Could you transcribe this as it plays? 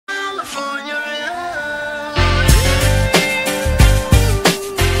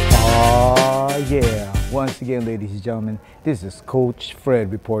once again, ladies and gentlemen, this is Coach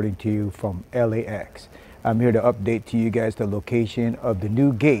Fred reporting to you from LAX. I'm here to update to you guys the location of the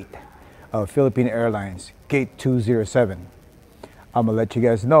new gate of Philippine Airlines, gate 207. I'm gonna let you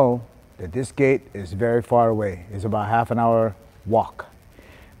guys know that this gate is very far away. It's about half an hour walk.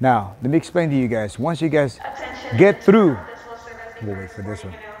 Now, let me explain to you guys. Once you guys get through, we'll wait for this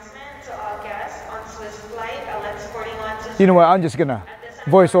one. You know what, I'm just gonna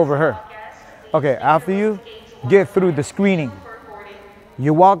voice over her. Okay, after you get through the screening,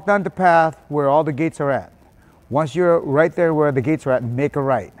 you walk down the path where all the gates are at. Once you're right there where the gates are at, make a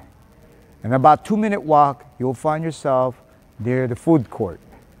right. And about 2-minute walk, you'll find yourself near the food court.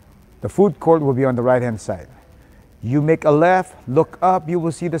 The food court will be on the right-hand side. You make a left, look up, you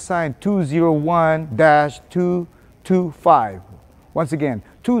will see the sign 201-225. Once again,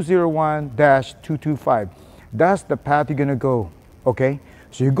 201-225. That's the path you're gonna go, okay?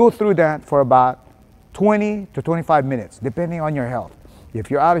 So you go through that for about 20 to 25 minutes, depending on your health. If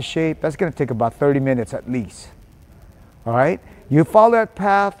you're out of shape, that's gonna take about 30 minutes at least, all right? You follow that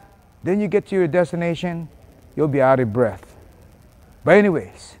path, then you get to your destination, you'll be out of breath. But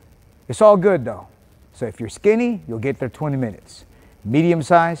anyways, it's all good though. So if you're skinny, you'll get there 20 minutes. Medium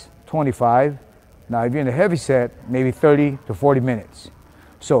size, 25. Now if you're in the heavy set, maybe 30 to 40 minutes.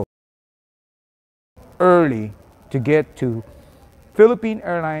 So early to get to Philippine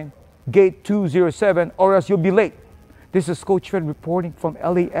Airline gate 207 or else you'll be late. This is Coach Fred reporting from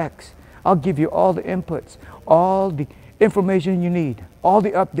LAX. I'll give you all the inputs, all the information you need, all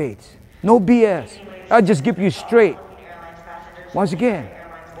the updates. No BS. I'll just give you straight. Once again,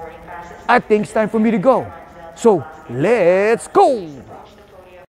 I think it's time for me to go. So let's go.